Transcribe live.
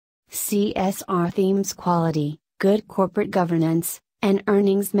CSR themes: quality, good corporate governance, and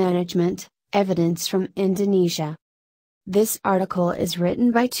earnings management, evidence from Indonesia. This article is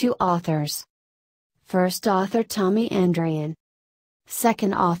written by two authors. First author Tommy Andrian.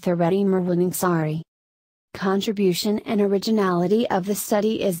 Second author Reddy Murwaningsari. Contribution and originality of the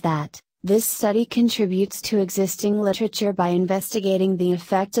study is that this study contributes to existing literature by investigating the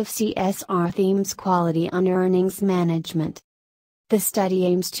effect of CSR themes quality on earnings management. The study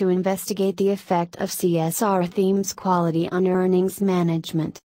aims to investigate the effect of CSR themes quality on earnings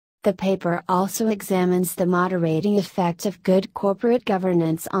management. The paper also examines the moderating effect of good corporate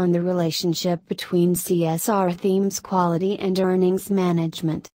governance on the relationship between CSR themes quality and earnings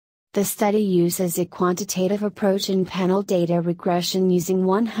management. The study uses a quantitative approach in panel data regression using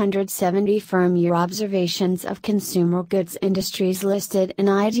 170 firm-year observations of consumer goods industries listed in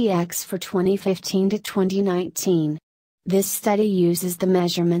IDX for 2015 to 2019. This study uses the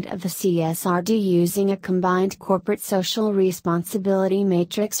measurement of the CSRD using a combined corporate social responsibility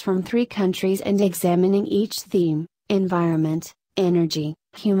matrix from 3 countries and examining each theme: environment, energy,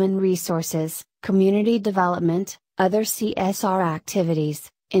 human resources, community development, other CSR activities.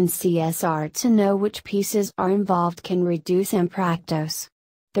 In CSR to know which pieces are involved can reduce impractos.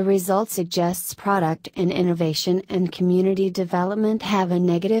 The result suggests product and innovation and community development have a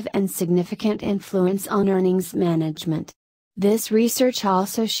negative and significant influence on earnings management. This research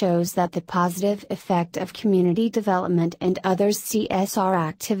also shows that the positive effect of community development and other CSR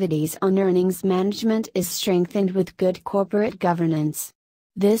activities on earnings management is strengthened with good corporate governance.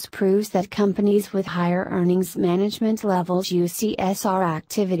 This proves that companies with higher earnings management levels use CSR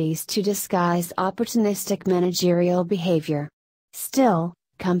activities to disguise opportunistic managerial behavior. Still,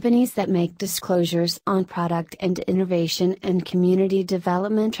 companies that make disclosures on product and innovation and community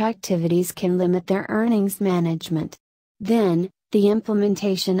development activities can limit their earnings management. Then, the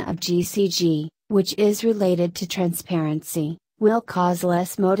implementation of GCG, which is related to transparency, will cause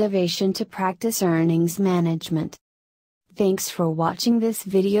less motivation to practice earnings management. Thanks for watching this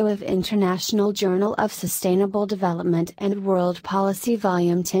video of International Journal of Sustainable Development and World Policy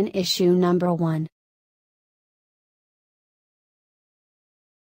Volume 10 Issue Number 1.